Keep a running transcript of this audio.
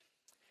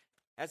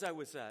As I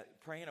was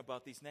praying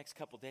about these next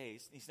couple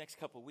days, these next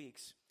couple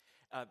weeks,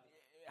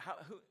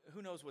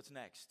 who knows what's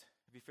next?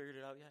 Have you figured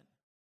it out yet?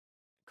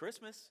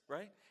 Christmas,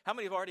 right? How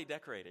many have already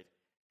decorated?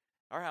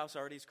 Our house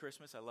already is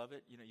Christmas. I love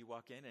it. You know, you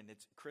walk in and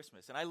it's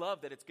Christmas. And I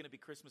love that it's going to be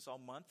Christmas all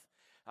month.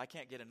 I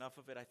can't get enough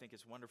of it. I think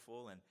it's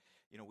wonderful. And,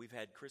 you know, we've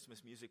had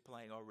Christmas music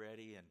playing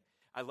already. And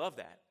I love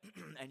that.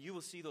 And you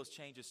will see those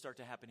changes start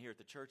to happen here at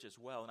the church as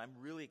well. And I'm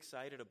really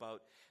excited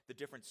about the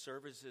different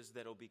services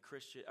that will be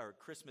Christian or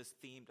Christmas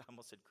themed. I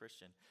almost said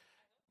Christian.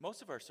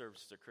 Most of our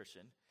services are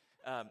Christian.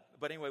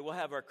 But anyway, we'll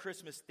have our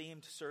Christmas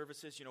themed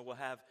services. You know, we'll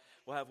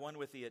have one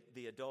with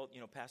the adult, you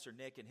know, Pastor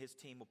Nick and his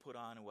team will put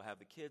on, and we'll have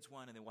the kids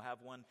one, and then we'll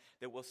have one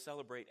that we'll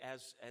celebrate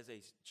as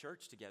a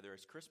church together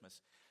as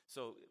Christmas.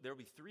 So there'll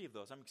be 3 of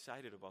those. I'm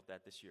excited about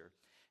that this year.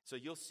 So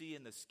you'll see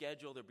in the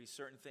schedule there'll be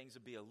certain things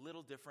that will be a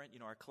little different. You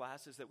know, our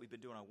classes that we've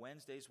been doing on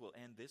Wednesdays will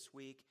end this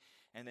week,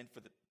 and then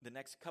for the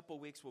next couple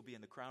weeks we'll be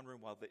in the crown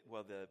room while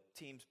the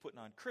teams putting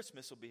on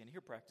Christmas will be in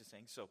here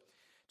practicing. So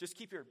just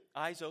keep your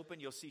eyes open.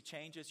 You'll see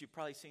changes. You've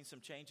probably seen some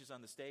changes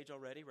on the stage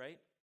already, right?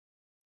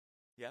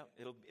 Yeah,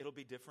 it'll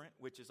be different,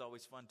 which is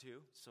always fun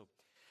too.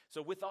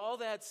 So with all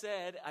that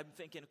said, I'm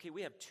thinking, okay,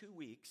 we have 2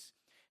 weeks,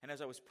 and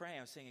as I was praying,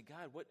 I was saying,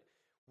 God,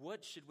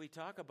 what should we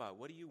talk about?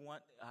 What do you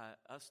want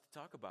us to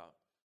talk about?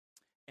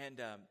 And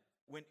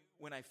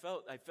when I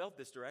felt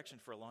this direction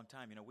for a long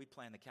time, you know, we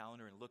plan the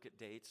calendar and look at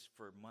dates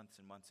for months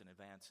and months in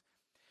advance,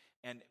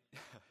 and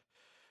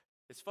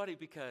it's funny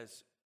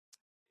because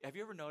have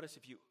you ever noticed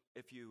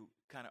if you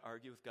kind of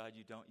argue with God,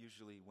 you don't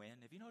usually win?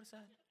 Have you noticed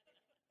that?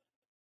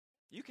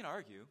 You can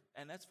argue,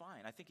 and that's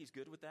fine. I think he's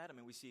good with that. I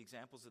mean, we see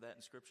examples of that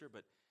in Scripture,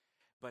 but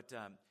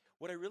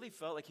what I really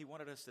felt like he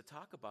wanted us to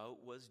talk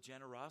about was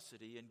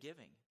generosity and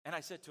giving. And I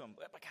said to him,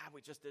 but God,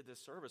 we just did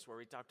this service where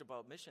we talked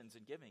about missions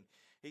and giving.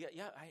 He got,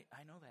 yeah,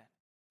 I know that.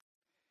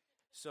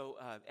 So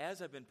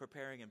as I've been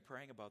preparing and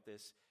praying about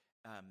this,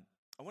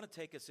 I want to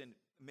take us in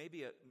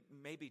maybe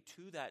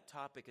to that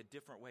topic a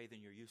different way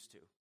than you're used to.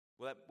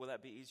 Will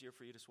that be easier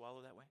for you to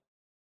swallow that way?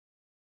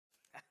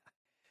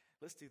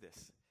 Let's do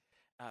this.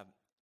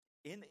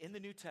 In the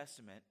New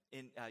Testament,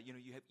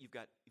 you've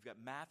got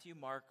Matthew,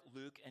 Mark,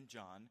 Luke, and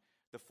John,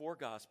 the 4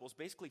 Gospels,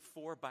 basically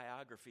 4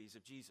 biographies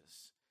of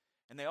Jesus.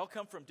 And they all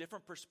come from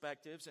different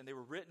perspectives, and they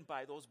were written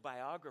by those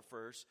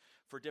biographers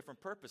for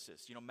different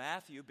purposes. You know,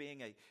 Matthew,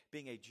 being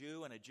a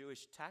Jew and a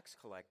Jewish tax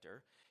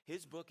collector,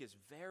 his book is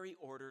very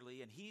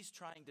orderly, and he's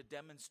trying to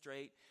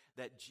demonstrate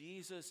that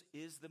Jesus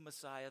is the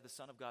Messiah, the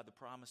Son of God, the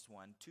promised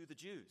one, to the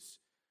Jews.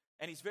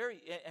 And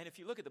and if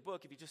you look at the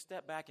book, if you just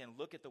step back and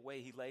look at the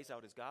way he lays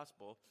out his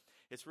gospel,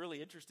 it's really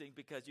interesting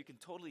because you can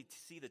totally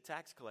see the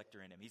tax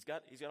collector in him. He's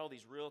got all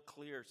these real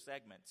clear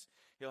segments.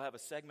 He'll have a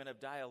segment of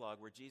dialogue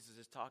where Jesus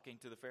is talking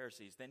to the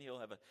Pharisees. Then he'll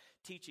have a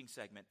teaching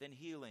segment, then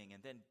healing,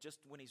 and then just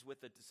when he's with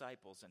the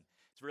disciples. And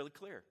it's really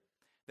clear.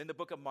 Then the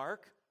book of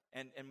Mark,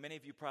 and many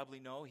of you probably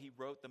know, he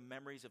wrote the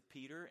memories of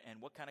Peter.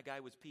 And what kind of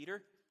guy was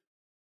Peter?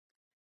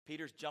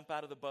 Peter's jump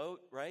out of the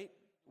boat, right?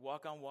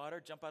 Walk on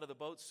water, jump out of the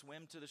boat,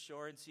 swim to the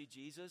shore and see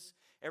Jesus.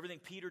 Everything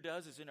Peter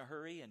does is in a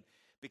hurry, and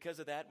because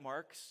of that,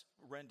 Mark's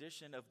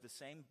rendition of the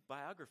same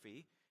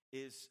biography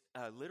is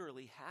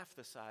literally half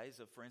the size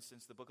of, for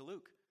instance, the book of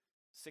Luke.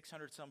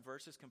 600 some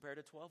verses compared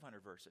to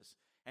 1,200 verses.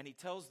 And he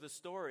tells the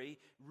story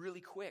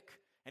really quick,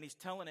 and he's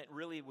telling it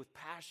really with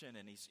passion,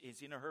 and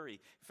he's in a hurry.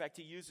 In fact,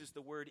 he uses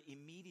the word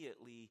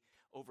immediately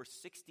over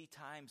 60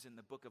 times in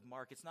the book of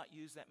Mark. It's not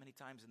used that many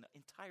times in the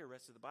entire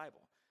rest of the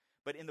Bible.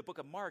 But in the book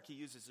of Mark, he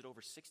uses it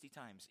over 60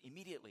 times,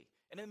 immediately.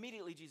 And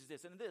immediately Jesus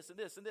this, and this, and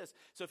this, and this.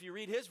 So if you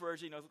read his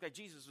version, it looks like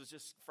Jesus was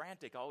just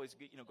frantic, always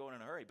going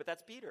in a hurry. But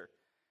that's Peter.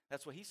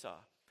 That's what he saw.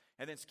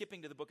 And then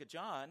skipping to the book of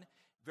John,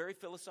 very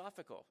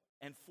philosophical.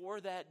 And for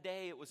that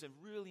day, it was a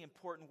really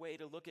important way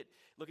to look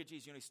at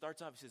Jesus. You know, he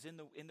starts off, he says,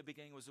 in the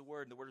beginning was the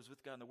Word, and the Word was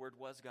with God, and the Word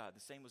was God. The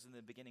same was in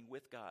the beginning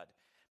with God.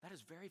 That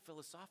is very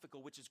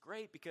philosophical, which is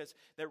great because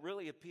that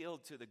really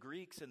appealed to the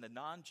Greeks and the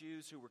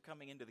non-Jews who were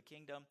coming into the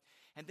kingdom.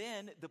 And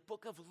then the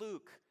book of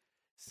Luke,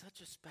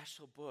 such a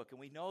special book. And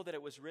we know that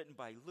it was written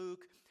by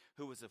Luke,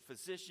 who was a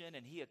physician,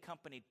 and he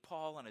accompanied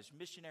Paul on his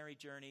missionary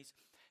journeys.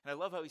 And I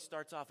love how he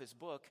starts off his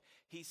book.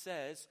 He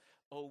says,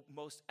 "O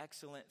most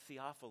excellent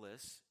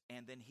Theophilus,"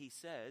 and then he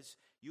says,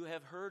 "You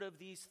have heard of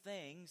these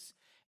things,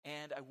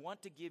 and I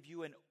want to give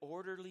you an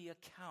orderly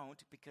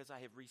account because I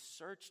have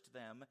researched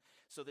them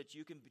so that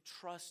you can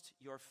trust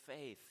your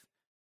faith."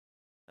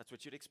 That's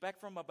what you'd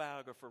expect from a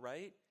biographer,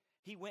 right?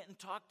 He went and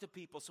talked to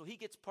people, so he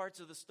gets parts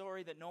of the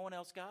story that no one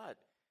else got.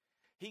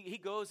 He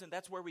goes, and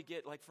that's where we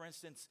get, like, for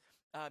instance,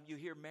 you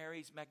hear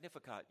Mary's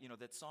Magnificat,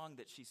 that song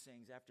that she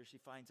sings after she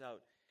finds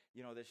out,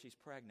 that she's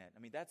pregnant. I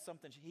mean, that's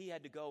something he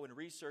had to go and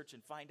research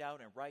and find out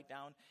and write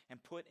down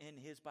and put in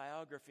his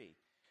biography.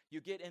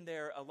 You get in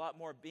there a lot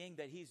more, being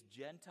that he's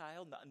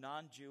Gentile,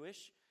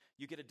 non-Jewish.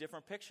 You get a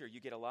different picture. You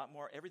get a lot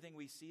more, everything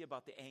we see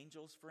about the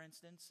angels, for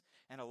instance,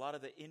 and a lot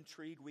of the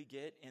intrigue we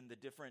get in the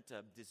different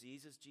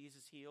diseases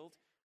Jesus healed.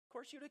 Of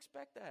course, you'd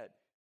expect that.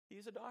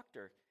 He's a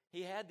doctor.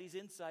 He had these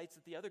insights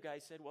that the other guy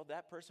said, well,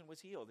 that person was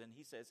healed. And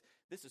he says,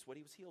 this is what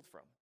he was healed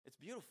from. It's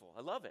beautiful.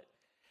 I love it.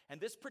 And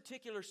this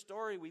particular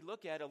story we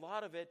look at, a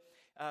lot of it,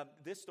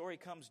 this story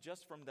comes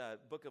just from the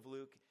book of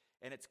Luke,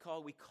 and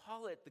we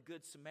call it the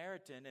Good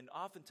Samaritan, and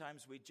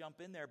oftentimes we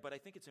jump in there, but I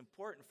think it's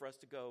important for us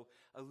to go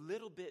a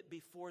little bit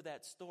before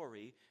that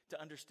story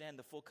to understand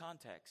the full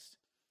context.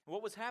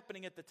 What was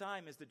happening at the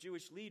time is the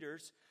Jewish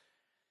leaders,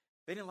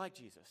 they didn't like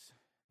Jesus.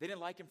 They didn't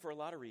like him for a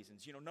lot of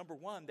reasons. Number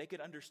one,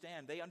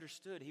 they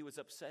understood he was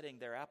upsetting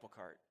their apple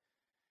cart.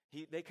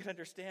 They could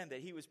understand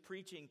that he was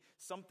preaching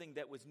something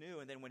that was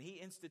new, and then when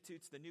he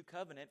institutes the new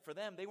covenant, for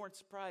them, they weren't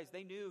surprised.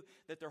 They knew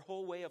that their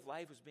whole way of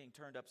life was being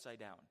turned upside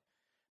down.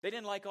 They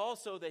didn't like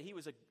also that he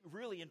was a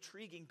really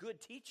intriguing, good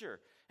teacher,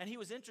 and he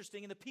was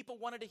interesting, and the people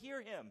wanted to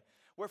hear him.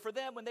 Where for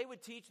them, when they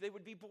would teach, they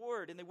would be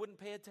bored, and they wouldn't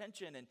pay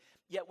attention. And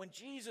yet when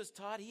Jesus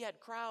taught, he had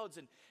crowds,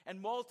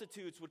 and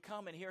multitudes would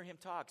come and hear him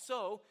talk.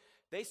 So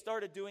they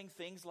started doing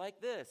things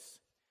like this.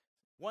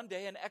 One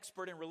day, an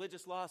expert in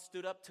religious law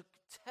stood up to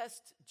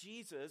test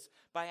Jesus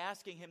by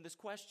asking him this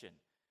question.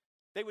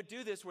 They would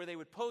do this where they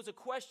would pose a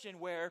question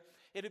where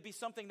it would be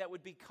something that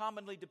would be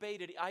commonly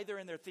debated either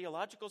in their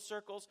theological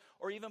circles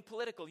or even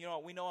political.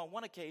 We know on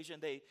one occasion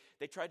they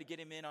tried to get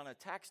him in on a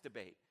tax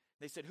debate.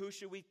 They said, who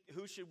should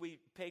we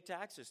pay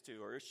taxes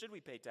to, or should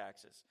we pay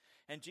taxes?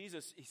 And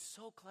Jesus, he's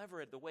so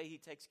clever at the way he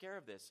takes care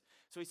of this.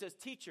 So he says,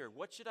 teacher,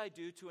 what should I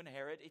do to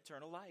inherit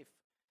eternal life?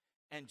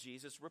 And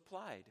Jesus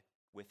replied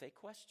with a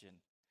question.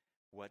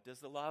 What does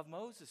the law of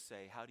Moses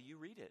say? How do you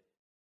read it?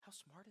 How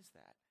smart is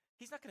that?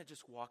 He's not going to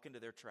just walk into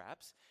their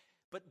traps.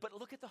 But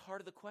look at the heart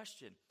of the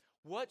question.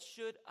 What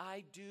should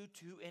I do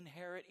to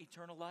inherit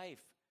eternal life?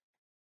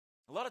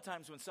 A lot of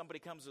times when somebody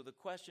comes with a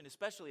question,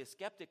 especially a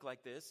skeptic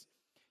like this,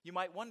 you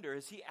might wonder,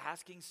 is he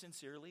asking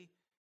sincerely?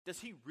 Does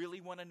he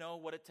really want to know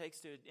what it takes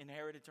to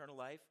inherit eternal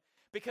life?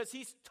 Because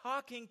he's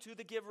talking to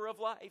the giver of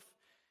life.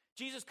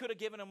 Jesus could have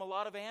given him a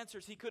lot of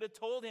answers. He could have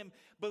told him,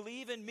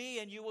 believe in me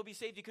and you will be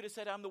saved. He could have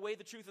said, I'm the way,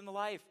 the truth, and the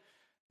life,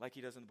 like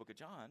he does in the book of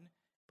John.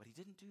 But he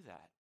didn't do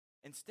that.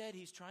 Instead,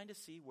 he's trying to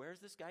see where's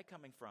this guy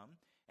coming from,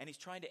 and he's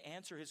trying to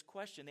answer his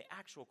question, the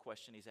actual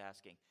question he's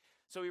asking.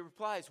 So he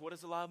replies, what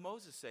does the law of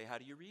Moses say? How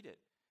do you read it?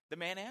 The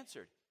man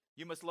answered,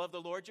 you must love the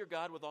Lord your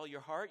God with all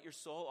your heart, your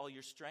soul, all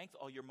your strength,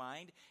 all your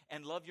mind,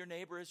 and love your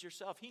neighbor as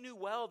yourself. He knew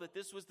well that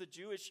this was the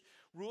Jewish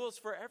rules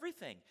for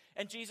everything.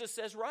 And Jesus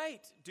says,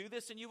 right, do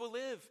this and you will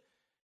live.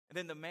 And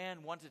then the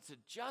man wanted to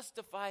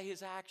justify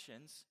his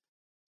actions.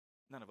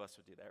 None of us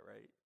would do that,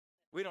 right?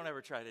 We don't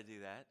ever try to do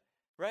that,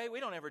 right? We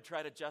don't ever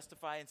try to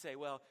justify and say,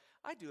 well,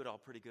 I do it all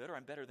pretty good, or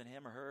I'm better than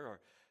him or her. Or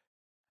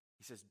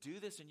he says, do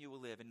this and you will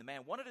live. And the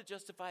man wanted to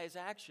justify his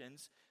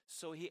actions,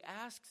 so he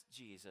asks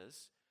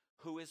Jesus,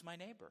 who is my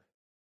neighbor?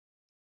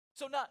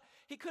 So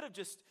he could have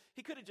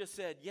just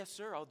said, yes,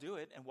 sir, I'll do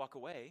it, and walk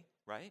away,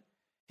 right?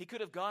 He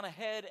could have gone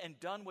ahead and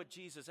done what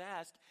Jesus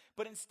asked,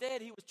 but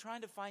instead he was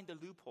trying to find a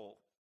loophole.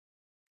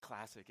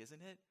 Classic,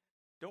 isn't it?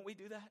 Don't we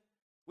do that?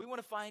 We want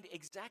to find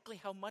exactly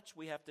how much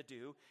we have to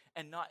do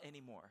and not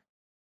anymore.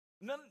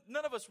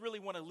 None of us really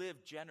want to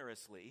live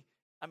generously.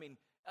 I mean,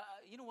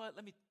 you know what?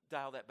 Let me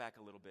dial that back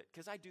a little bit,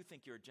 because I do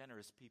think you're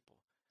generous people.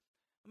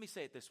 Let me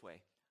say it this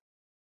way.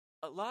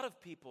 A lot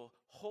of people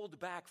hold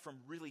back from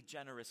really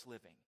generous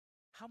living.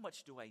 How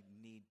much do I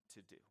need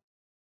to do?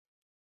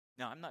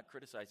 Now, I'm not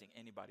criticizing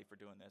anybody for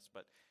doing this,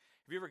 but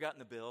have you ever gotten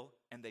the bill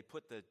and they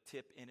put the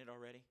tip in it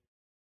already?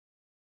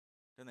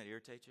 Doesn't that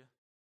irritate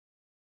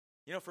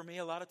you? For me,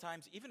 a lot of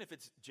times, even if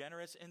it's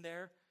generous in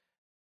there,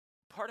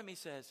 part of me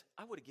says,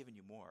 I would have given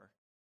you more,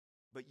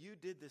 but you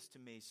did this to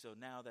me, so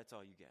now that's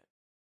all you get.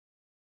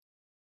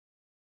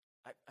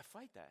 I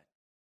fight that.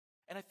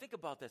 And I think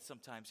about that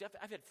sometimes.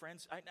 I've had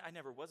friends, I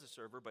never was a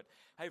server, but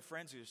I have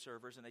friends who are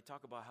servers, and they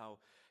talk about how,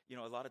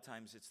 a lot of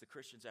times it's the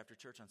Christians after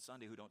church on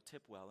Sunday who don't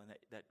tip well, and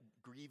that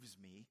grieves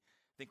me.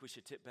 I think we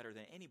should tip better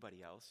than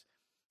anybody else.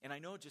 And I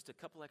know just a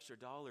couple extra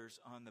dollars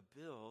on the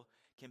bill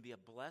can be a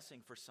blessing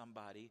for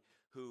somebody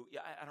who,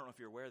 I don't know if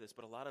you're aware of this,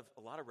 but a lot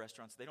of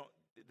restaurants,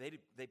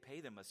 they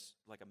pay them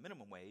like a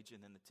minimum wage,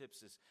 and then the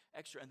tips is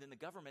extra, and then the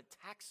government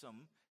tax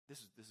them.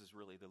 This is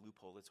really the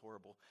loophole. It's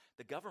horrible.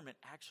 The government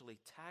actually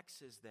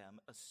taxes them,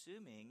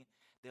 assuming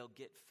they'll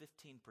get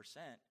 15%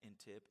 in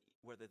tip,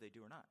 whether they do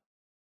or not.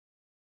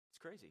 It's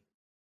crazy.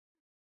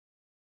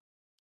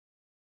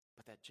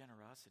 But that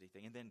generosity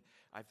thing. And then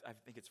I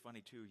think it's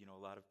funny too, a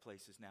lot of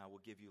places now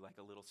will give you like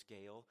a little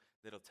scale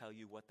that'll tell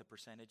you what the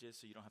percentage is,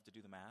 so you don't have to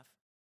do the math.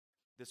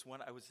 This one,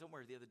 I was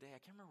somewhere the other day, I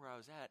can't remember where I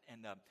was at,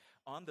 and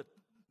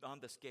on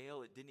the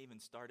scale, it didn't even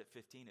start at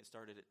 15, it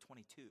started at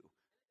 22,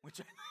 which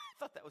I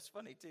thought that was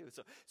funny too.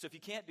 So if you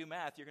can't do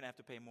math, you're going to have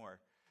to pay more.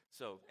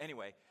 So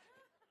anyway,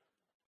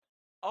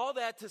 all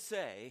that to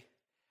say,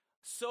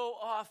 so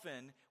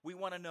often we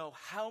want to know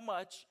how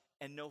much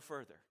and no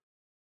further.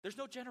 There's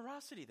no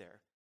generosity there.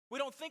 We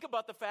don't think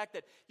about the fact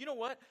that, you know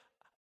what?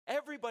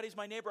 Everybody's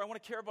my neighbor. I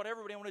want to care about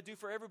everybody. I want to do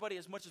for everybody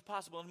as much as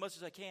possible and as much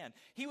as I can.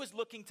 He was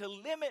looking to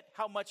limit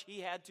how much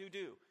he had to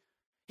do.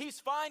 He's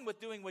fine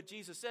with doing what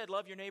Jesus said,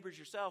 love your neighbors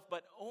yourself,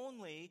 but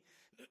only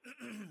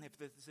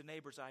if it's the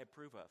neighbors I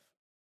approve of.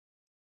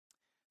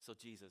 So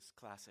Jesus,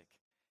 classic.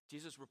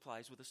 Jesus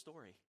replies with a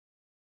story.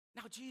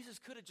 Now, Jesus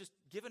could have just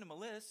given him a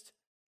list,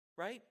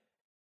 right?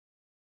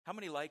 How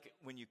many like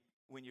when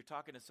you're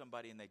talking to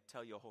somebody and they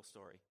tell you a whole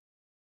story?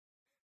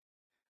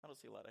 I don't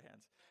see a lot of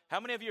hands. How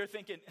many of you are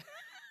thinking,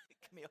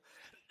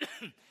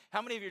 Camille,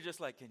 how many of you are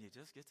just like, can you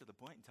just get to the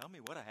point and tell me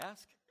what I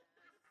ask?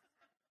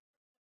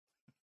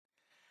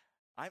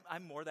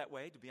 I'm more that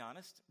way, to be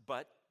honest,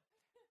 but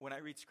when I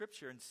read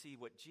Scripture and see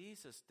what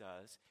Jesus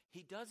does,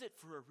 he does it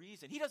for a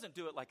reason. He doesn't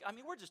do it like,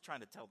 we're just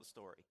trying to tell the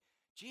story.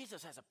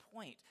 Jesus has a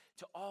point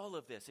to all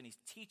of this, and he's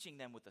teaching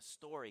them with a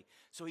story.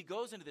 So he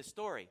goes into this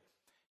story,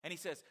 and he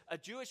says, a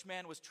Jewish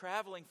man was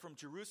traveling from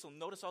Jerusalem.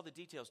 Notice all the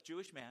details.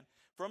 Jewish man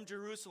from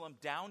Jerusalem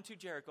down to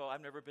Jericho.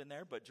 I've never been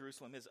there, but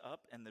Jerusalem is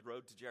up, and the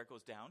road to Jericho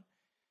is down.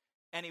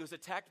 And he was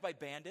attacked by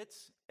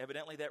bandits.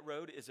 Evidently, that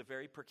road is a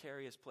very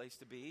precarious place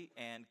to be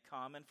and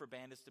common for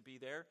bandits to be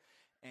there.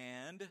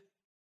 And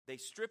they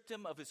stripped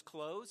him of his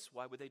clothes.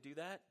 Why would they do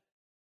that?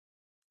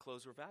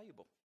 Clothes were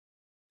valuable.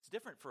 It's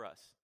different for us.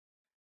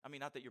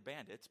 Not that you're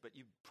bandits, but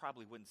you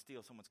probably wouldn't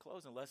steal someone's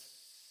clothes unless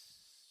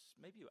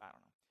maybe I don't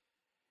know.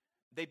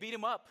 They beat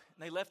him up,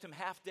 and they left him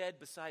half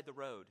dead beside the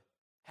road.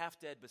 Half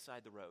dead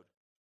beside the road.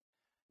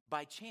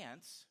 By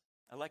chance,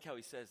 I like how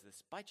he says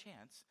this, by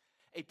chance,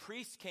 a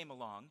priest came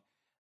along.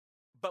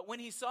 But when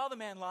he saw the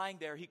man lying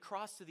there, he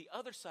crossed to the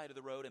other side of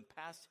the road and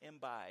passed him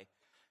by.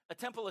 A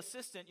temple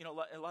assistant,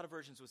 a lot of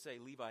versions would say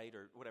Levite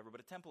or whatever, but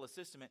a temple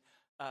assistant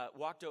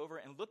walked over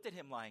and looked at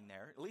him lying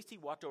there. At least he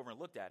walked over and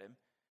looked at him.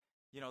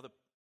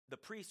 The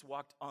priest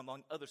walked on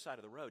the other side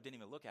of the road, didn't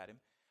even look at him.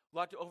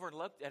 Walked over and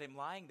looked at him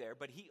lying there,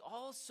 but he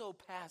also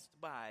passed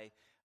by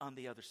on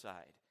the other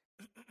side.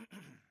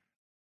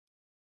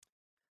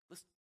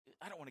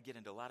 I don't want to get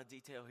into a lot of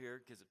detail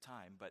here because of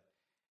time, but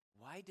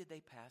why did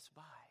they pass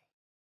by?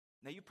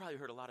 Now, you've probably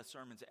heard a lot of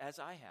sermons, as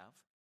I have,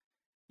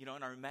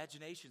 and our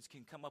imaginations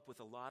can come up with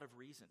a lot of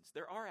reasons.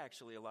 There are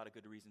actually a lot of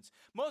good reasons.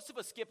 Most of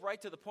us skip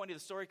right to the point of the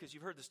story because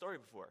you've heard the story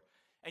before.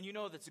 And you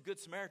know that the good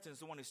Samaritan is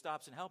the one who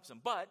stops and helps them.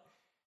 But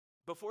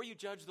before you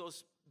judge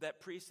that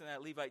priest and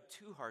that Levite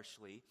too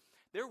harshly,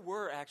 there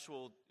were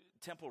actual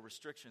temple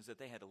restrictions that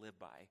they had to live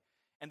by.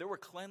 And there were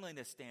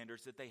cleanliness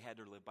standards that they had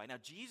to live by. Now,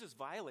 Jesus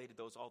violated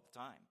those all the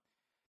time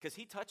because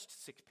he touched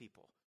sick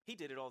people. He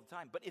did it all the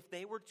time. But if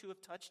they were to have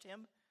touched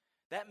him,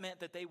 that meant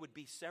that they would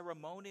be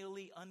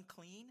ceremonially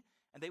unclean,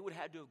 and they would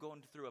have to have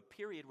gone through a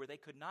period where they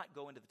could not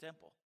go into the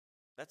temple.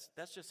 That's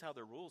just how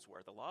their rules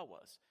were, the law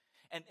was.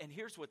 And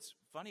here's what's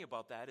funny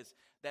about that is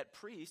that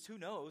priest, who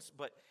knows,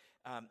 but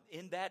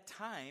in that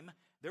time,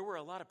 there were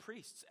a lot of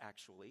priests,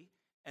 actually,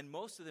 and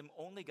most of them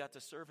only got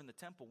to serve in the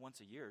temple once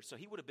a year. So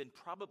he would have been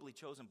probably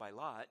chosen by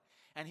lot,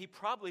 and he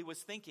probably was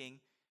thinking,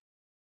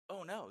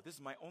 oh no, this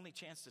is my only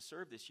chance to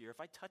serve this year. If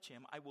I touch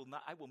him, I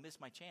will miss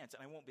my chance,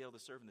 and I won't be able to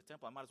serve in the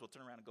temple. I might as well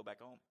turn around and go back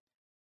home.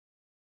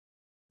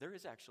 There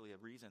is actually a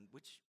reason,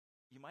 which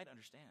you might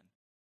understand.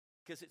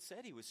 Because it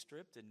said he was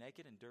stripped and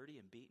naked and dirty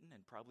and beaten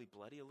and probably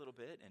bloody a little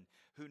bit, and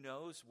who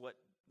knows what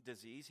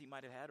disease he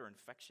might have had or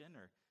infection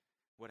or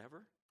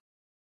whatever.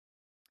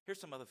 Here's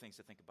some other things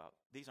to think about.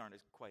 These aren't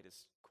quite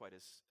as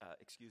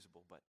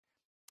excusable, but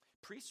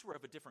priests were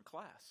of a different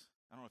class.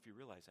 I don't know if you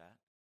realize that.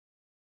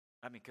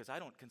 Because I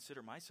don't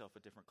consider myself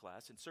a different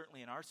class, and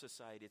certainly in our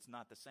society it's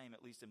not the same,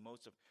 at least in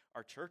most of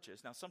our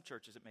churches. Now, some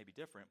churches it may be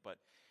different, but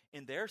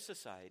in their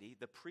society,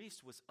 the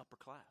priest was upper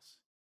class.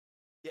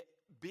 Yet,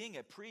 being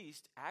a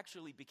priest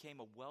actually became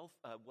a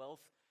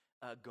wealth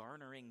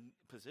garnering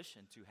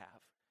position to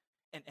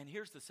have. And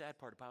here's the sad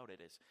part about it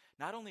is,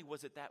 not only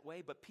was it that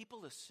way, but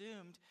people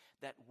assumed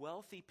that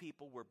wealthy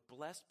people were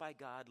blessed by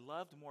God,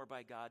 loved more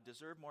by God,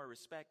 deserved more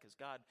respect because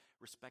God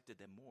respected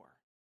them more.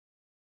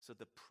 So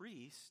the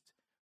priest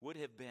would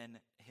have been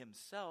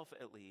himself,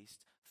 at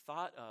least,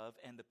 thought of,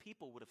 and the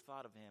people would have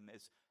thought of him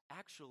as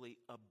actually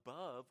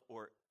above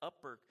or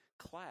upper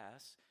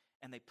class,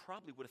 and they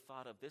probably would have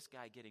thought of this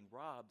guy getting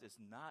robbed as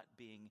not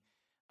being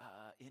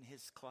in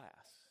his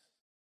class.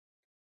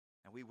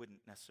 Now, we wouldn't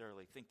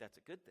necessarily think that's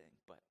a good thing,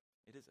 but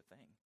it is a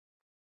thing.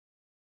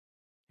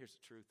 Here's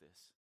the truth is,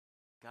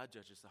 God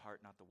judges the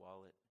heart, not the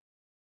wallet.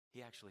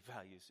 He actually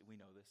values, we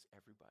know this,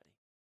 everybody.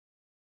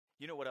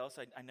 You know what else?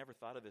 I never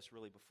thought of this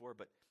really before,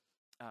 but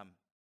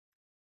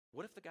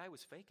what if the guy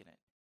was faking it?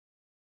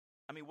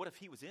 What if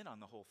he was in on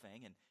the whole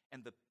thing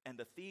and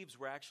the thieves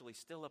were actually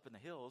still up in the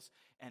hills,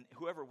 and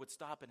whoever would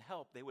stop and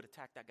help, they would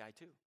attack that guy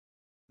too?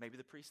 Maybe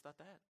the priest thought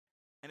that.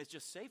 And it's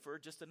just safer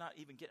just to not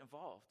even get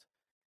involved.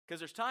 Because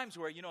there's times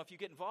where, if you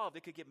get involved,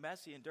 it could get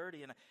messy and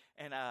dirty,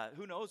 and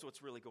who knows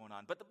what's really going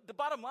on. But the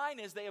bottom line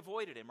is they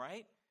avoided him,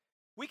 right?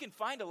 We can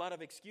find a lot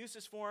of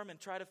excuses for him and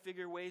try to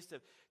figure ways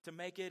to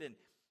make it,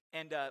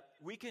 and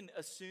we can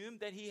assume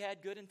that he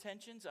had good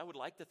intentions. I would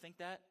like to think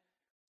that.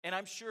 And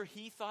I'm sure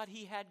he thought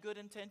he had good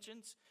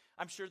intentions.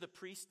 I'm sure the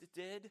priest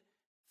did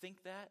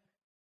think that.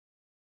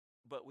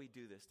 But we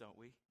do this, don't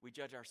we? We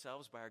judge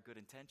ourselves by our good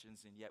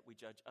intentions, and yet we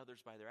judge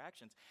others by their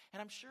actions.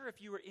 And I'm sure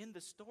if you were in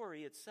the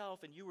story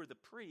itself and you were the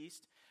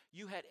priest,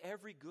 you had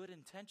every good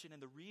intention,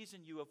 and the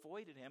reason you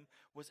avoided him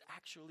was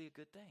actually a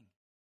good thing.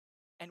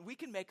 And we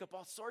can make up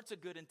all sorts of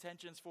good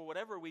intentions for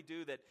whatever we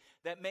do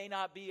that may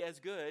not be as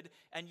good,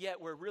 and yet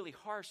we're really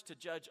harsh to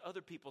judge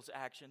other people's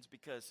actions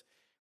because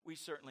we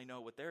certainly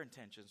know what their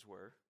intentions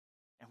were,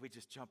 and we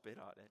just jump in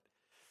on it.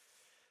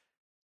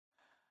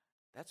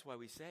 That's why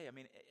we say,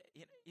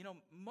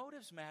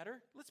 motives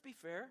matter. Let's be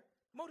fair.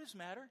 Motives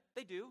matter.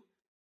 They do,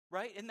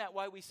 right? Isn't that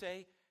why we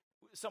say,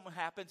 someone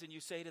happens and you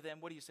say to them,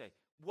 what do you say?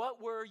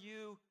 What were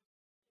you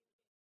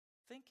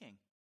thinking,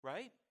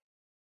 right?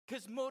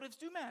 Because motives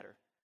do matter.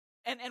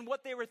 And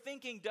what they were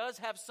thinking does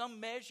have some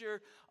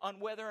measure on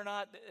whether or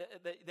not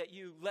that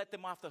you let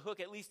them off the hook,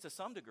 at least to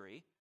some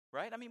degree,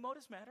 right?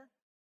 Motives matter.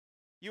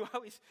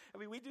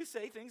 We do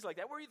say things like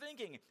that. What were you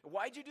thinking?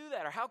 Why'd you do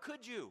that? Or how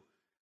could you?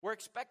 We're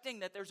expecting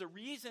that there's a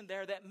reason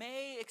there that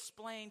may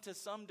explain to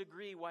some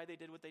degree why they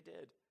did what they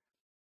did.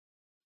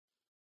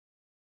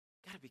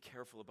 Got to be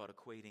careful about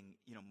equating,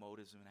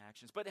 motives and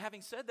actions. But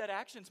having said that,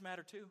 actions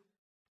matter too.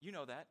 You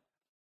know that.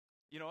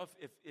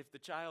 If the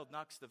child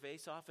knocks the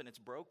vase off and it's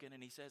broken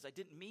and he says, I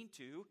didn't mean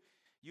to,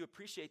 you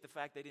appreciate the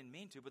fact they didn't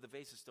mean to, but the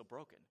vase is still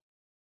broken,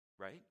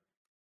 right?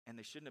 And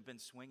they shouldn't have been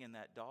swinging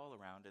that doll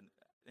around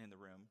in the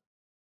room.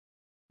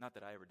 Not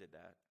that I ever did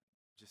that.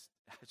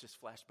 I just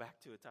flashed back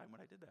to a time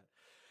when I did that.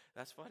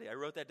 That's funny. I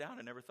wrote that down.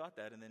 I never thought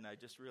that. And then I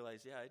just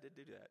realized, I did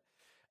do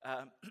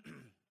that.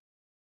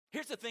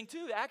 Here's the thing,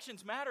 too.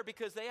 Actions matter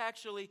because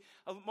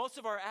most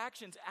of our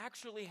actions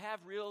actually have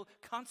real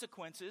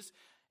consequences.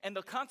 And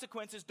the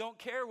consequences don't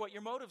care what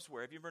your motives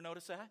were. Have you ever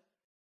noticed that?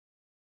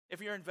 If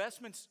your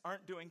investments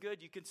aren't doing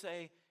good, you can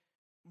say,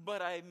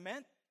 but I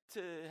meant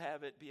to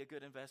have it be a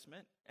good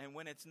investment. And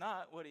when it's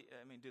not,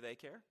 do they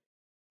care?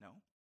 No.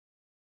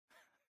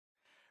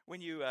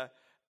 When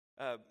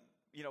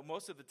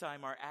most of the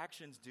time our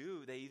actions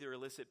they either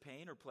elicit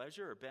pain or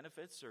pleasure or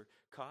benefits or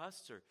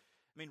costs or,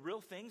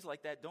 real things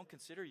like that don't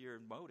consider your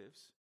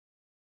motives.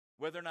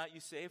 Whether or not you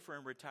save for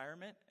in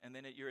retirement and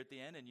then you're at the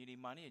end and you need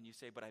money and you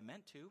say, but I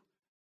meant to,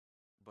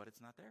 but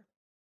it's not there.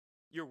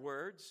 Your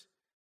words,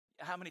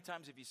 how many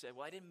times have you said,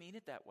 well, I didn't mean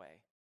it that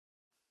way?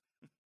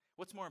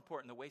 What's more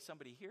important, the way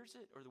somebody hears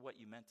it or what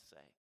you meant to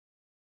say?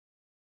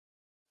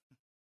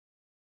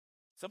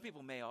 Some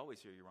people may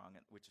always hear you wrong,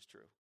 which is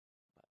true.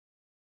 But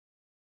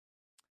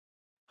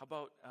how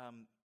about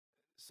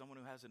someone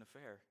who has an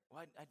affair?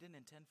 Well, I didn't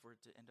intend for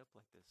it to end up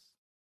like this.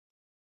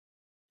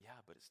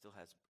 Yeah, but it still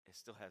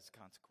has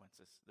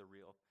consequences. They're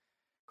real.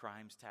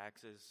 Crimes,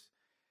 taxes,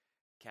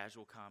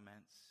 casual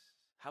comments.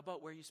 How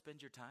about where you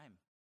spend your time?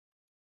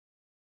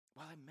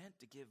 Well, I meant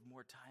to give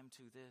more time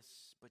to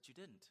this, but you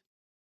didn't.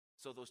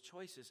 So those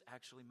choices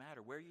actually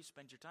matter. Where you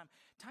spend your time.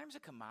 Time's a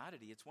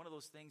commodity. It's one of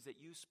those things that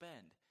you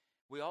spend.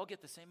 We all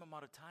get the same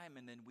amount of time,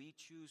 and then we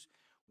choose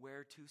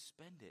where to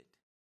spend it.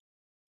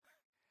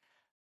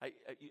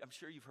 I'm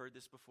sure you've heard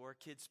this before.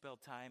 Kids spell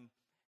time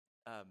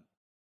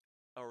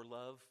or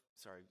love.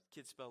 Sorry,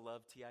 kids spell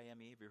love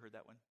T-I-M-E. Have you heard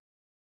that one?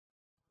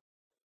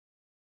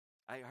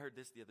 I heard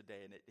this the other day,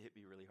 and it hit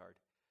me really hard.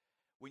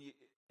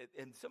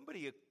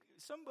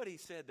 Somebody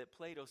said that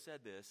Plato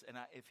said this, and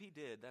if he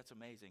did, that's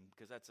amazing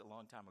because that's a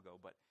long time ago.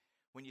 But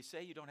when you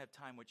say you don't have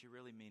time, what you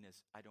really mean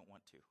is, I don't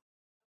want to.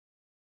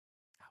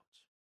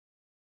 Ouch.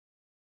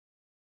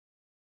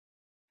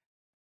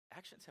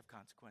 Actions have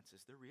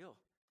consequences. They're real.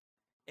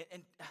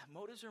 And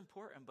motives are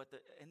important, but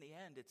in the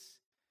end, it's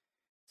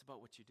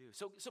about what you do.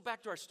 So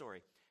back to our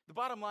story. The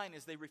bottom line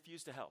is they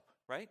refused to help,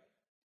 right?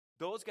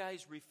 Those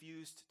guys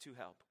refused to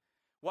help.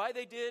 Why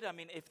they did,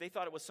 if they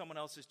thought it was someone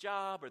else's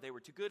job or they were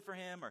too good for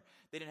him or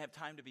they didn't have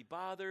time to be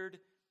bothered.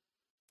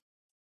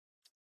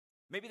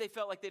 Maybe they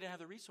felt like they didn't have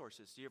the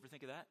resources. Do you ever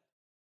think of that?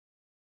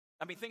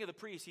 Think of the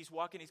priest. He's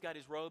walking, he's got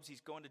his robes,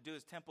 he's going to do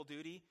his temple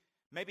duty.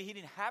 Maybe he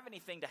didn't have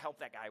anything to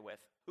help that guy with.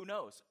 Who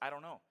knows? I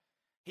don't know.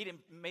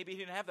 Maybe he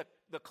didn't have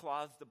the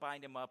cloths to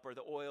bind him up or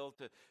the oil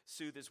to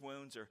soothe his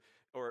wounds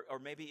or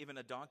maybe even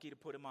a donkey to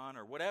put him on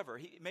or whatever.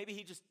 Maybe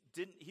he just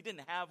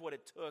didn't have what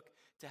it took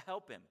to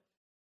help him.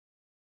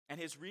 And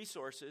his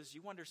resources,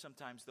 you wonder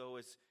sometimes, though,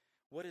 is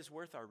what is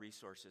worth our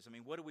resources?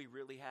 What do we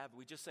really have?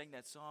 We just sang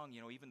that song,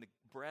 even the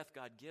breath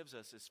God gives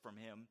us is from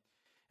him.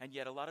 And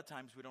yet a lot of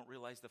times we don't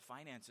realize the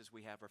finances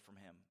we have are from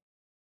him.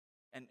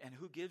 And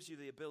who gives you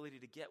the ability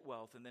to get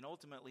wealth? And then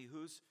ultimately,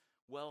 whose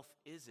wealth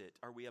is it?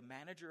 Are we a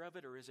manager of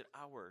it or is it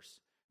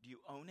ours? Do you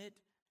own it?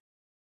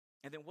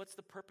 And then what's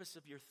the purpose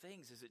of your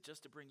things? Is it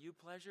just to bring you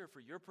pleasure for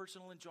your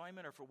personal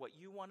enjoyment or for what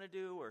you want to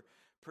do or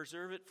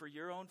preserve it for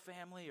your own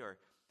family or...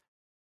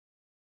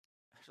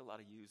 There's a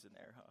lot of yous in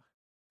there, huh?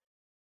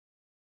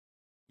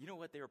 You know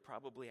what they were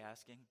probably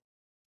asking?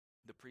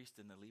 The priest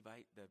and the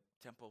Levite, the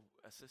temple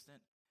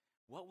assistant?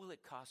 What will it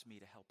cost me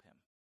to help him?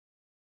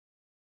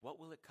 What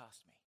will it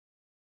cost me?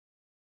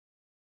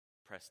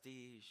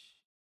 Prestige,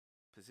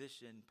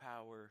 position,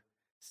 power,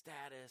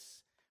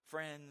 status,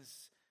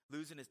 friends,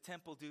 losing his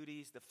temple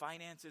duties, the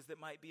finances that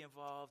might be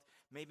involved.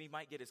 Maybe he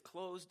might get his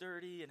clothes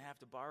dirty and have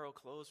to borrow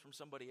clothes from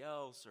somebody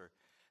else, or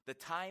the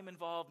time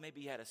involved.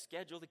 Maybe he had a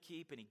schedule to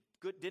keep and he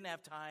didn't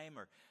have time,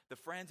 or the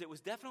friends. It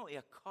was definitely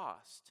a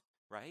cost,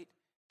 right?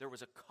 There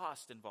was a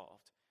cost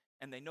involved.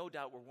 And they no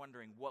doubt were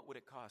wondering, what would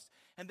it cost?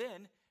 And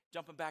then,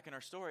 jumping back in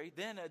our story,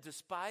 then a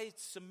despised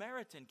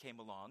Samaritan came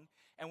along,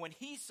 and when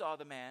he saw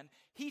the man,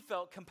 he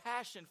felt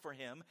compassion for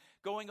him.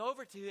 Going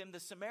over to him, the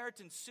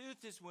Samaritan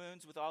soothed his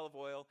wounds with olive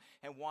oil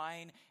and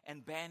wine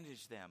and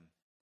bandaged them.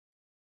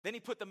 Then he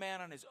put the man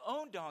on his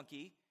own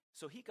donkey,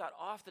 so he got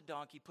off the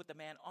donkey, put the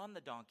man on the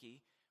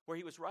donkey, where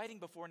he was riding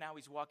before, now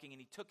he's walking, and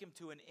he took him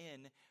to an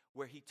inn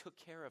where he took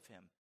care of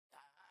him.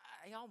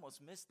 I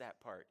almost missed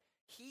that part.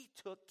 He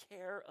took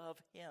care of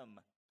him.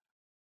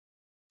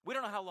 We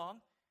don't know how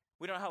long.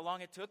 We don't know how long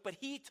it took, but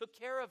he took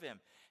care of him.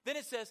 Then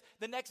it says,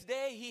 the next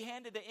day he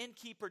handed the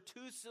innkeeper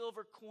 2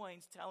 silver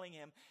coins, telling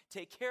him,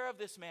 take care of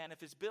this man.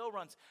 If his bill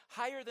runs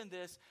higher than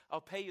this,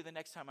 I'll pay you the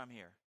next time I'm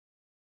here.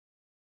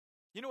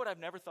 You know what I've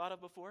never thought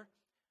of before?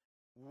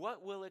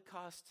 What will it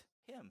cost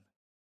him?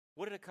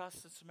 What did it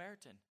cost the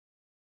Samaritan?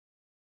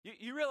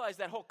 You realize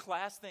that whole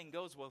class thing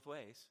goes both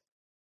ways.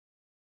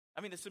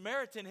 I mean, the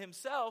Samaritan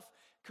himself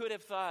could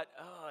have thought,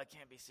 oh, I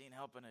can't be seen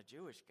helping a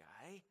Jewish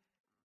guy,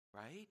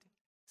 right?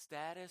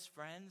 Status,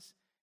 friends.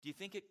 Do you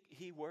think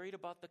he worried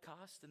about the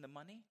cost and the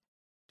money?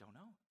 Don't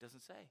know.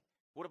 Doesn't say.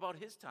 What about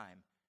his time?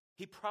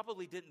 He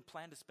probably didn't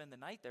plan to spend the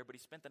night there, but he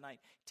spent the night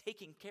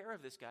taking care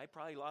of this guy,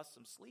 probably lost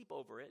some sleep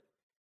over it.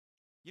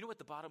 You know what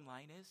the bottom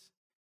line is?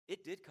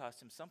 It did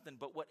cost him something,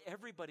 but what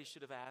everybody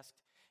should have asked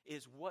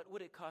is, what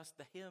would it cost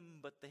the him?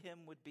 But the him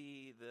would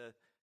be the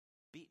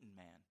beaten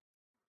man,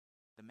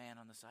 the man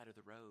on the side of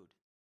the road.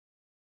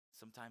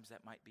 Sometimes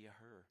that might be a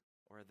her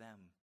or a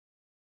them.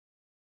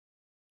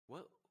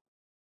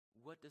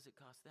 What does it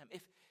cost them?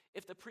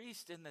 If the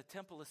priest and the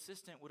temple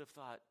assistant would have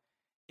thought,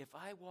 if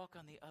I walk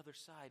on the other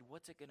side,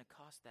 what's it going to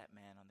cost that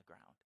man on the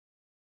ground?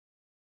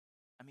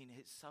 I mean,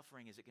 his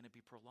suffering, is it going to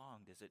be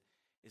prolonged? Is it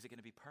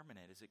going to be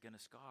permanent? Is it going to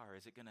scar?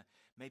 Is it going to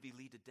maybe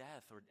lead to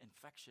death or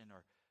infection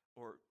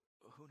or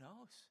who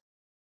knows?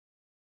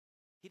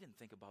 He didn't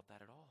think about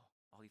that at all.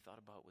 All he thought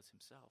about was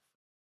himself.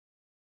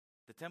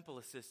 The temple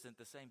assistant,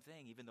 the same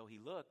thing. Even though he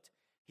looked,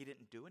 he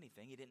didn't do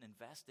anything. He didn't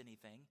invest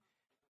anything.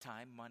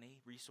 Time, money,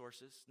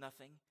 resources,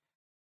 nothing.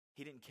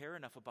 He didn't care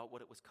enough about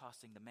what it was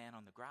costing the man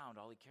on the ground.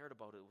 All he cared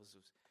about it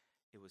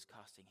was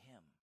costing him.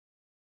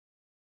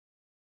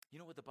 You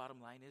know what the bottom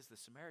line is? The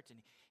Samaritan,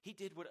 he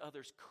did what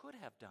others could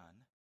have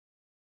done,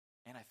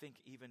 and I think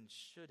even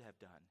should have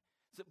done.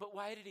 But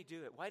why did he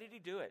do it? Why did he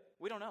do it?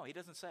 We don't know. He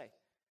doesn't say.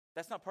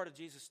 That's not part of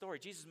Jesus' story.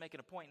 Jesus is making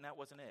a point, and that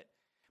wasn't it.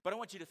 But I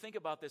want you to think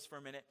about this for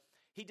a minute.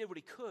 He did what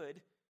he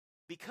could,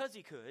 because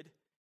he could,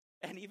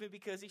 and even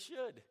because he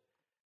should.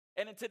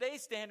 And in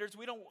today's standards,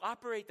 we don't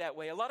operate that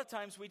way. A lot of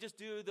times we just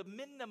do the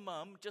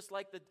minimum, just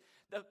like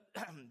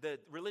the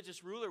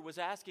religious ruler was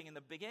asking in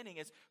the beginning,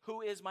 is,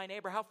 who is my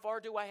neighbor? How far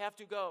do I have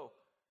to go?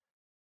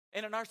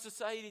 And in our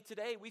society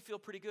today, we feel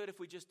pretty good if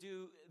we just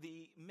do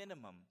the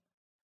minimum.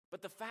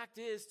 But the fact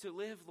is, to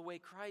live the way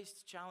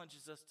Christ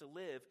challenges us to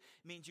live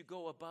means you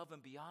go above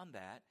and beyond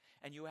that,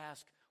 and you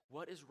ask,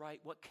 what is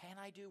right? What can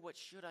I do? What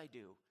should I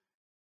do?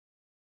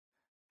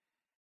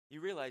 You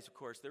realize, of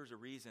course, there's a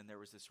reason there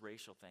was this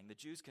racial thing. The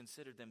Jews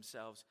considered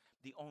themselves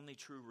the only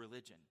true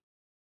religion.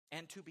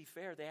 And to be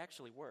fair, they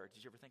actually were.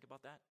 Did you ever think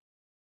about that?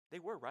 They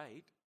were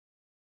right.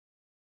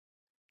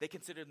 They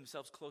considered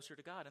themselves closer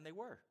to God, and they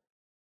were.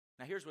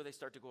 Now here's where they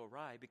start to go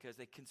awry, because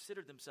they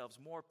considered themselves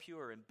more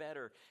pure and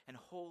better and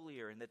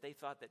holier, and that they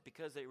thought that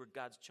because they were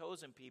God's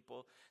chosen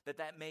people,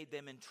 that made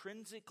them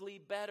intrinsically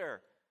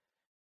better,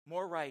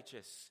 more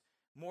righteous,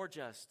 more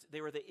just. They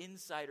were the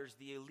insiders,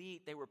 the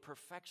elite. They were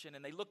perfection,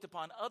 and they looked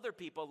upon other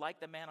people like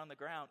the man on the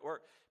ground,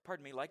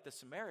 like the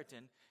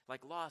Samaritan,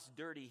 like lost,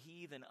 dirty,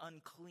 heathen,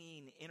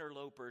 unclean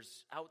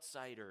interlopers,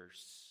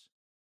 outsiders.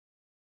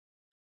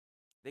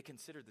 They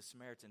considered the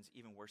Samaritans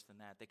even worse than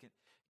that.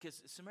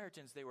 Because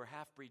Samaritans, they were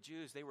half-breed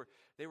Jews. They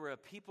were a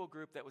people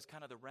group that was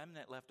kind of the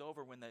remnant left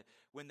over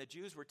when the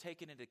Jews were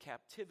taken into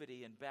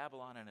captivity in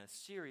Babylon and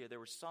Assyria. There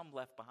were some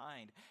left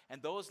behind,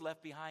 and those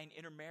left behind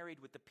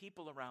intermarried with the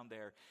people around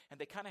there. And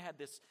they kind of had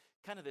this.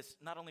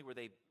 Not only were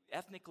they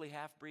ethnically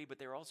half-breed, but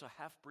they were also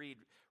half-breed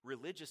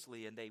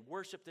religiously, and they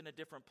worshipped in a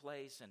different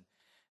place, and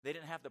they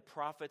didn't have the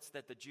prophets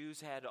that the Jews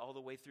had all the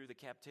way through the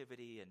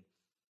captivity. And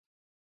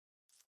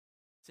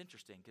it's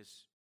interesting,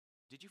 because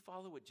did you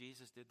follow what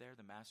Jesus did there,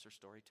 the master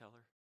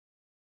storyteller?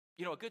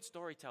 You know, a good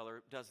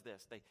storyteller does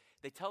this.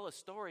 They tell a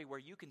story where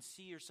you can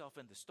see yourself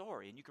in the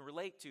story, and you can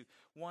relate to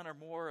one or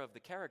more of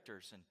the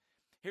characters. And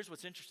here's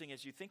what's interesting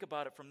as you think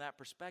about it from that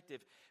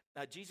perspective.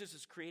 Jesus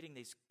is creating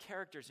these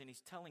characters, and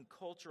he's telling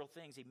cultural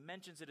things. He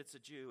mentions that it's a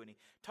Jew, and he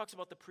talks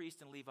about the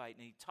priest and Levite,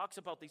 and he talks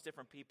about these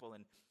different people,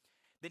 and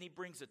then he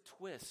brings a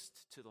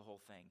twist to the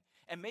whole thing.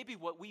 And maybe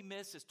what we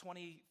miss as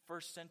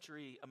 21st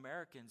century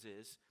Americans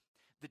is,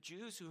 the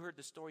Jews who heard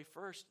the story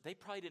first, they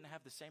probably didn't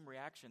have the same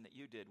reaction that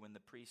you did when the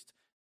priest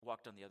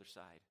walked on the other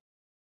side.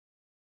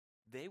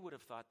 they would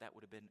have thought that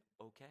would have been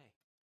okay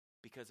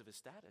because of his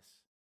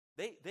status.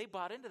 They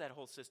bought into that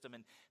whole system,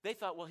 and they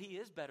thought, well, he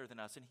is better than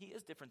us, and he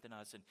is different than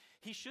us, and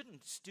he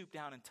shouldn't stoop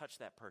down and touch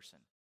that person.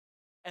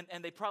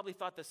 And they probably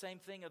thought the same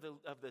thing of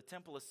the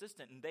temple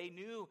assistant, and they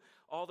knew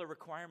all the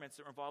requirements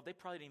that were involved. They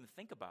probably didn't even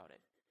think about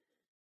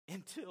it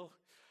until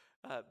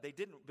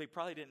they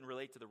probably didn't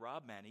relate to the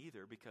rob man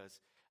either, because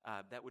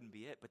that wouldn't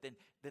be it. But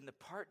then the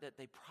part that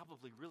they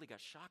probably really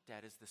got shocked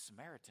at is the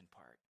Samaritan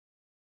part.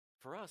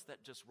 For us,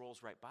 that just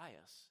rolls right by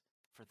us.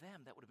 For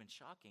them, that would have been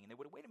shocking. And they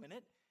would have, wait a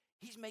minute,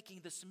 he's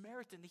making the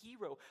Samaritan the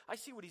hero. I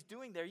see what he's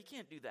doing there. You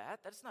can't do that.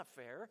 That's not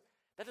fair.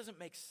 That doesn't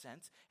make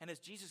sense. And as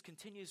Jesus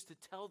continues to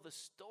tell the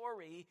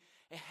story,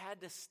 it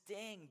had to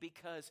sting,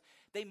 because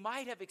they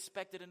might have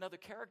expected another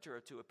character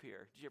to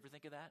appear. Did you ever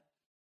think of that?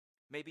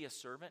 Maybe a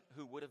servant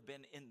who would have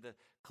been in the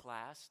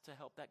class to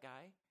help that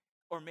guy.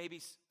 Or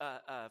maybe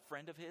a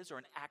friend of his, or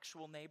an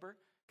actual neighbor.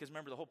 Because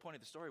remember, the whole point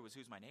of the story was,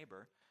 who's my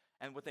neighbor?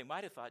 And what they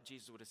might have thought,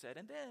 Jesus would have said,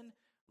 and then,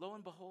 lo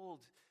and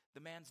behold,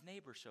 the man's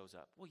neighbor shows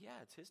up. Well, yeah,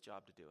 it's his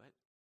job to do it.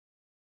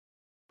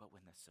 But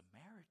when the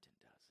Samaritan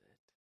does it,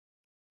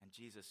 and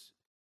Jesus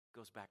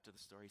goes back to the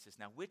story, he says,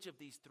 now, which of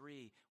these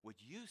three would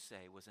you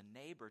say was a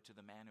neighbor to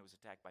the man who was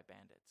attacked by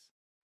bandits?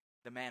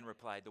 The man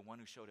replied, the one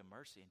who showed him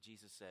mercy. And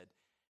Jesus said,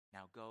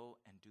 now go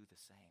and do the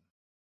same.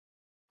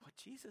 What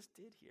Jesus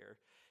did here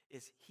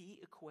is he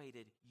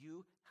equated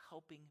you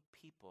helping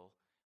people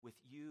with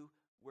you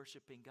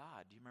worshiping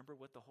God. Do you remember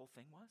what the whole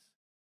thing was?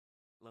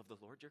 Love the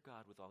Lord your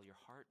God with all your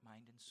heart,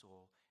 mind, and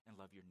soul, and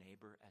love your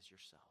neighbor as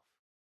yourself.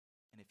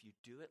 And if you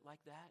do it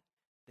like that,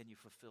 then you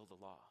fulfill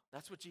the law.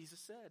 That's what Jesus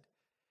said.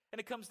 And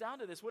it comes down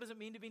to this. What does it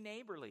mean to be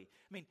neighborly?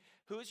 I mean,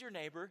 who is your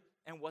neighbor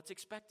and what's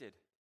expected?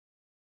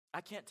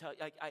 I can't tell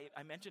you.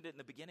 I mentioned it in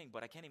the beginning,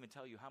 but I can't even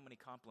tell you how many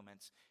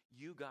compliments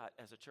you got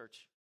as a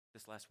church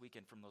this last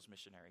weekend from those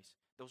missionaries.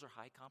 Those are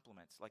high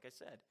compliments. Like I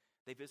said,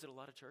 they visit a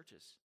lot of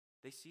churches.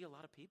 They see a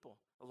lot of people,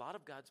 a lot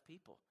of God's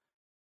people.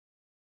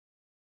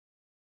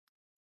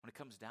 When it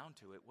comes down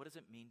to it, what does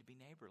it mean to be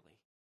neighborly?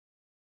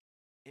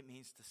 It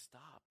means to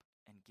stop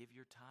and give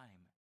your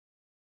time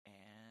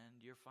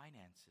and your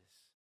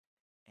finances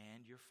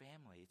and your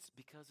family. It's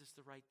because it's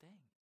the right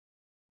thing.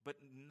 But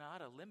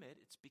not a limit,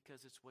 it's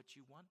because it's what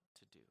you want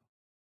to do.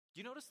 Do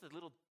you notice the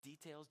little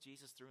details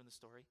Jesus threw in the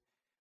story?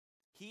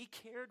 He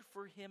cared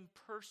for him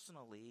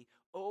personally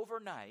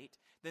overnight,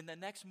 then the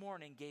next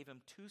morning gave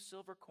him 2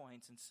 silver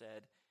coins and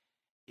said,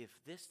 if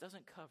this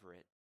doesn't cover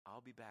it, I'll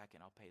be back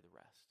and I'll pay the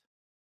rest.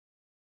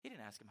 He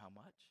didn't ask him how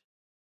much.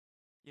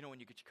 You know, when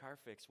you get your car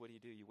fixed, what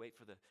do? You wait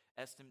for the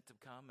estimate to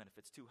come, and if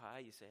it's too high,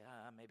 you say,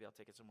 maybe I'll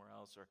take it somewhere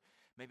else, or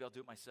maybe I'll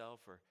do it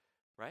myself, or,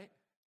 right?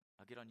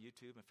 I'll get on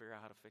YouTube and figure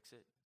out how to fix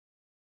it.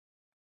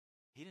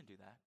 He didn't do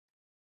that.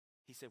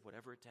 He said,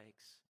 whatever it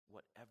takes,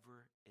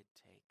 whatever it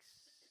takes.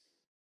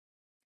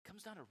 It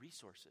comes down to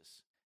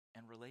resources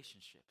and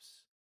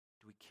relationships.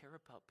 Do we care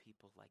about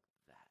people like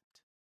that?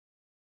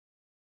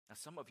 Now,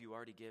 some of you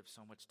already give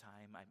so much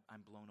time.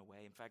 I'm blown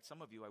away. In fact,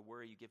 some of you, I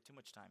worry you give too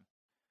much time.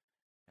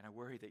 And I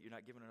worry that you're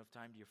not giving enough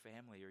time to your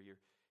family or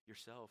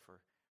yourself.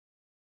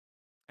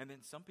 And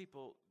then some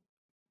people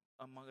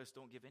among us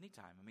don't give any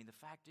time. I mean,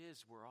 the fact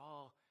is, we're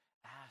all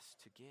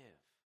asked to give.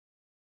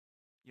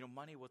 You know,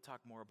 money, we'll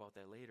talk more about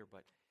that later,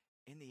 but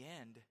in the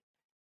end,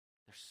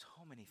 there's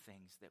so many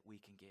things that we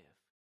can give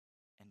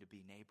and to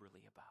be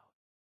neighborly about.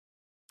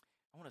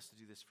 I want us to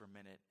do this for a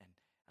minute, and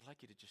I'd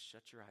like you to just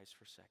shut your eyes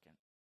for a second.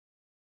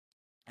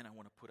 And I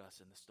want to put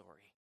us in the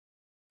story.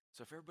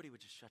 So if everybody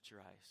would just shut your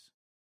eyes.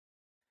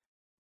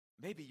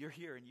 Maybe you're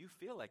here and you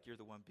feel like you're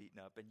the one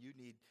beaten up and you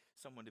need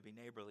someone to be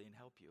neighborly and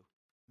help you.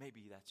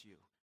 Maybe that's you.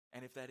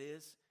 And if that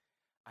is,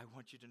 I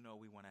want you to know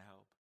we want to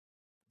help.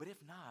 But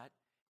if not,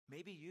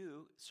 maybe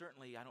you,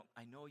 certainly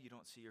I know you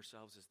don't see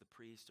yourselves as the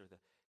priest or the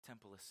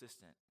temple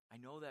assistant. I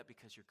know that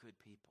because you're good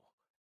people.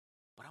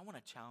 But I want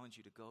to challenge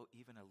you to go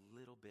even a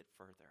little bit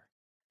further.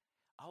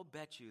 I'll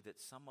bet you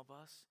that some of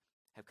us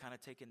have kind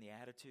of taken the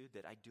attitude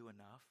that I do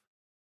enough.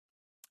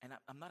 And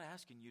I'm not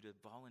asking you to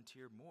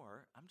volunteer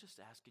more. I'm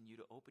just asking you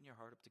to open your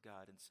heart up to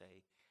God and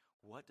say,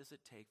 what does it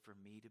take for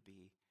me to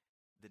be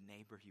the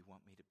neighbor you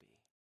want me to be?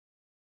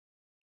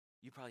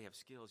 You probably have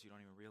skills you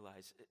don't even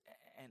realize.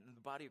 And in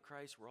the body of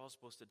Christ, we're all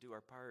supposed to do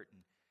our part.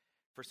 And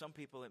for some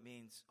people, it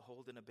means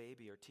holding a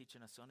baby or teaching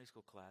a Sunday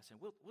school class.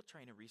 And we'll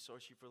train and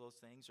resource you for those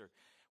things. Or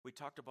we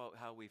talked about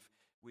how we've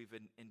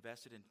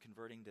invested in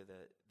converting to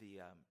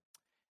the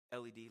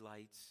LED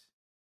lights.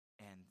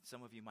 And some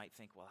of you might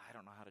think, well, I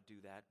don't know how to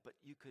do that. But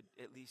you could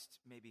at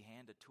least maybe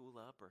hand a tool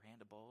up or hand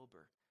a bulb,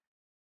 or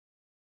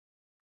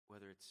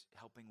whether it's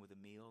helping with a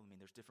meal. I mean,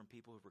 there's different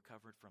people who've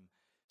recovered from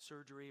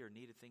surgery or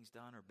needed things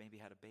done, or maybe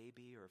had a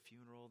baby or a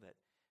funeral that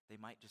they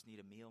might just need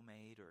a meal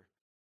made, or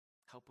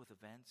help with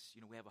events.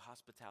 You know, we have a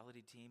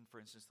hospitality team, for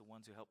instance, the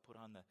ones who help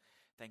put on the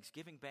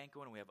Thanksgiving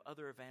banquet, and we have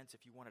other events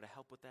if you wanted to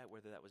help with that,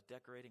 whether that was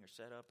decorating or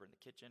set up or in the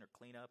kitchen or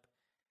clean up.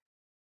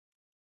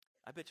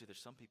 I bet you there's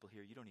some people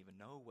here, you don't even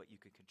know what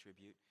you could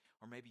contribute,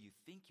 or maybe you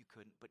think you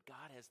couldn't, but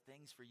God has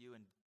things for you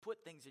and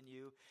put things in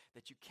you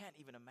that you can't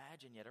even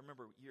imagine yet. I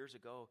remember years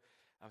ago,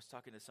 I was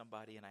talking to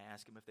somebody and I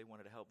asked them if they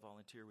wanted to help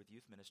volunteer with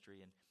youth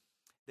ministry, and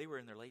they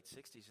were in their late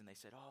 60s and they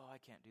said, "Oh,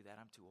 I can't do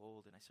that, I'm too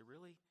old." And I said,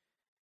 "Really?"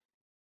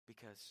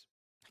 Because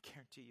I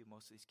guarantee you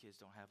most of these kids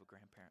don't have a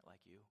grandparent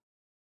like you,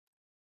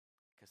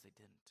 because they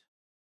didn't.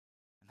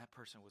 And that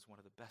person was one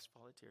of the best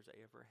volunteers I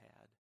ever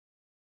had.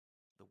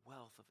 The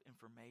wealth of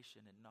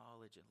information and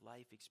knowledge and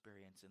life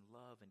experience and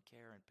love and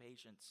care and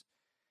patience,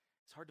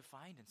 it's hard to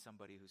find in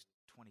somebody who's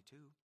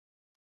 22.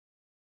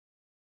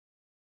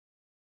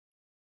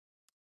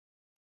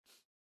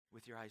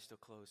 With your eyes still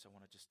closed, I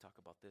want to just talk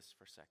about this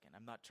for a second.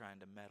 I'm not trying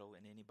to meddle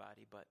in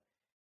anybody, but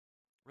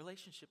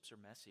relationships are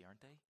messy,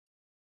 aren't they?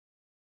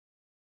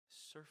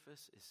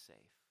 Surface is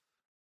safe.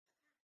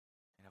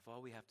 And if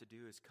all we have to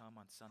do is come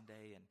on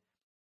Sunday and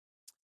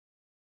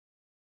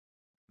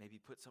maybe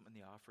put something in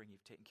the offering,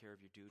 you've taken care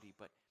of your duty.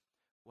 But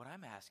what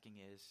I'm asking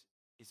is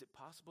it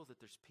possible that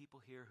there's people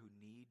here who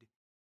need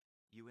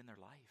you in their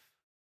life?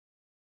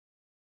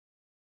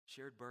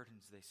 Shared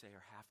burdens, they say,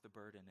 are half the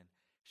burden, and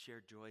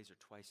shared joys are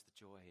twice the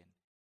joy. And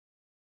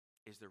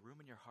is there room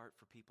in your heart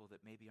for people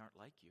that maybe aren't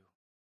like you?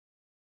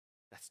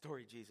 That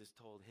story Jesus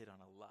told hit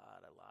on a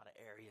lot of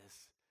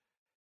areas.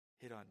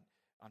 Hit on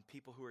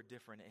people who are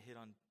different. It hit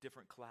on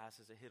different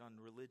classes. It hit on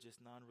religious,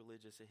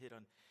 non-religious. It hit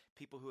on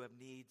people who have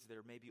needs that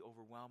are maybe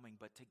overwhelming,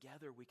 but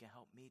together we can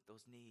help meet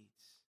those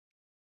needs.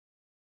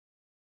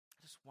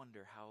 I just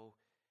wonder how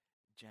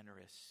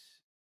generous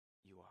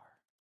you are.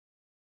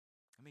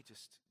 Let me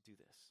just do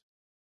this.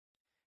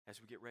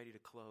 As we get ready to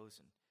close,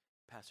 and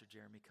Pastor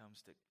Jeremy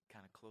comes to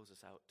kind of close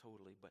us out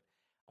totally, but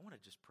I want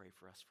to just pray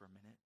for us for a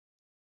minute.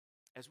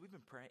 As we've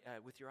been praying,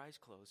 with your eyes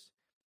closed,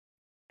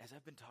 as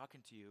I've been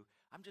talking to you,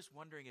 I'm just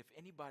wondering if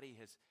anybody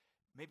has,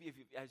 maybe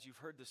as you've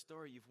heard the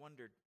story, you've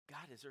wondered,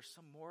 God, is there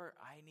some more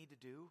I need to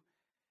do?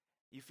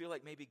 You feel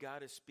like maybe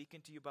God is speaking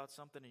to you about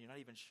something and you're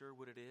not even sure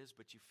what it is,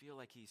 but you feel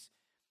like he's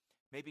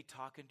maybe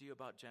talking to you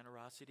about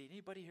generosity.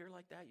 Anybody here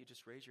like that? You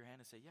just raise your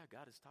hand and say, yeah,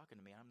 God is talking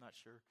to me. I'm not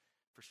sure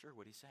for sure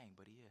what he's saying,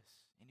 but he is.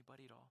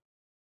 Anybody at all?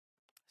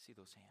 I see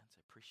those hands.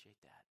 I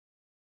appreciate that.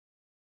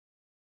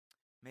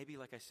 Maybe,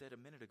 like I said a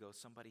minute ago,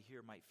 somebody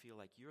here might feel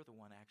like you're the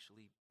one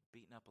actually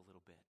beaten up a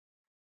little bit.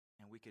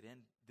 And we could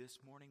end this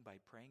morning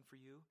by praying for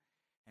you.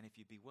 And if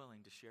you'd be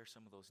willing to share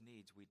some of those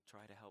needs, we'd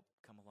try to help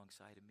come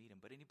alongside and meet them.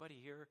 But anybody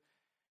here,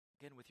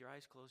 again, with your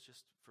eyes closed,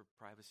 just for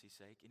privacy's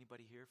sake,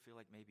 anybody here feel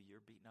like maybe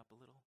you're beaten up a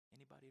little?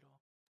 Anybody at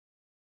all?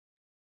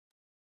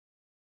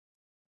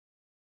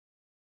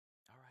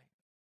 All right.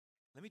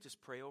 Let me just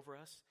pray over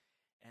us,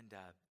 and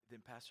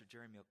then Pastor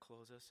Jeremy will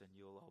close us, and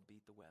you'll all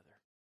beat the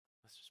weather.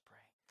 Let's just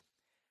pray.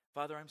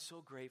 Father, I'm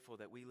so grateful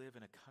that we live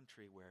in a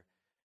country where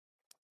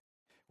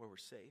we're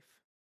safe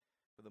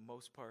for the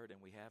most part, and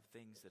we have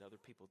things that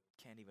other people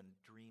can't even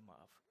dream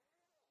of.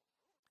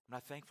 I'm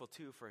not thankful,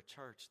 too, for a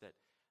church that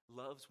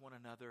loves one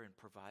another and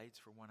provides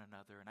for one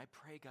another. And I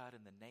pray, God,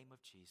 in the name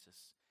of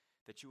Jesus,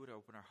 that you would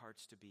open our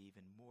hearts to be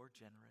even more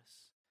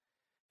generous.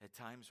 At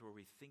times where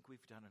we think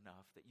we've done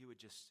enough, that you would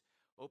just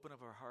open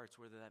up our hearts,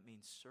 whether that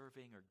means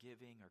serving or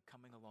giving or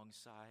coming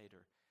alongside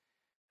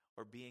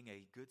or being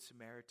a good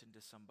Samaritan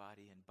to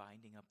somebody and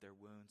binding up their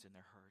wounds and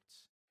their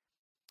hurts.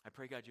 I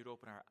pray, God, you'd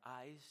open our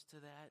eyes to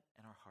that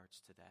and our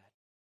hearts to that.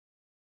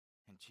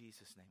 In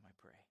Jesus' name I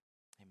pray.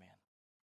 Amen.